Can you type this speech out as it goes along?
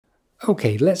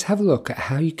Okay, let's have a look at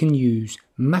how you can use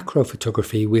macro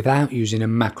photography without using a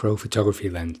macro photography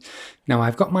lens. Now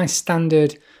I've got my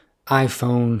standard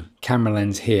iPhone camera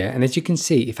lens here, and as you can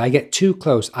see, if I get too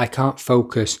close, I can't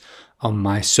focus on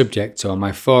my subject or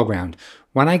my foreground.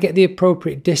 When I get the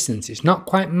appropriate distance, it's not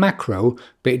quite macro,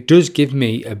 but it does give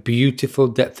me a beautiful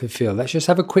depth of field. Let's just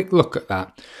have a quick look at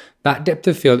that. That depth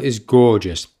of field is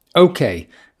gorgeous. Okay,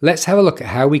 let's have a look at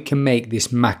how we can make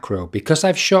this macro. Because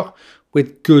I've shot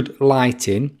with good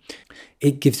lighting,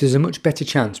 it gives us a much better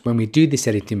chance when we do this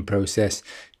editing process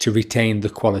to retain the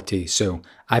quality. So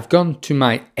I've gone to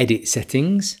my edit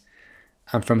settings,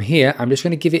 and from here I'm just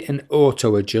going to give it an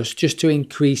auto adjust just to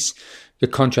increase the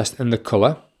contrast and the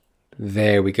color.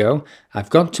 There we go. I've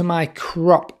gone to my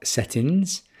crop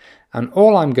settings, and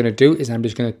all I'm going to do is I'm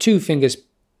just going to two fingers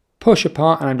push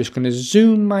apart, and I'm just going to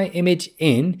zoom my image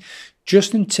in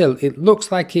just until it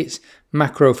looks like it's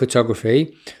macro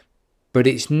photography, but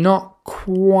it's not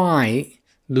quite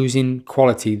losing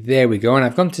quality. There we go. And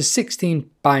I've gone to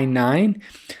 16:9,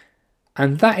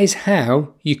 and that is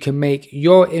how you can make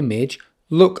your image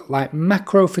look like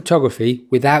macro photography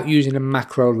without using a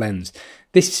macro lens.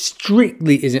 This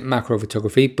strictly isn't macro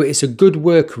photography, but it's a good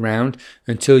workaround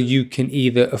until you can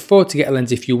either afford to get a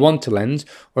lens if you want a lens,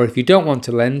 or if you don't want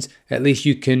a lens, at least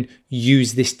you can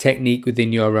use this technique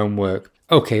within your own work.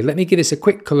 Okay, let me give this a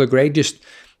quick color grade just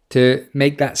to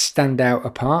make that stand out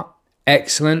apart.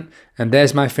 Excellent. And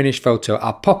there's my finished photo.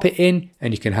 I'll pop it in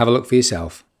and you can have a look for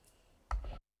yourself.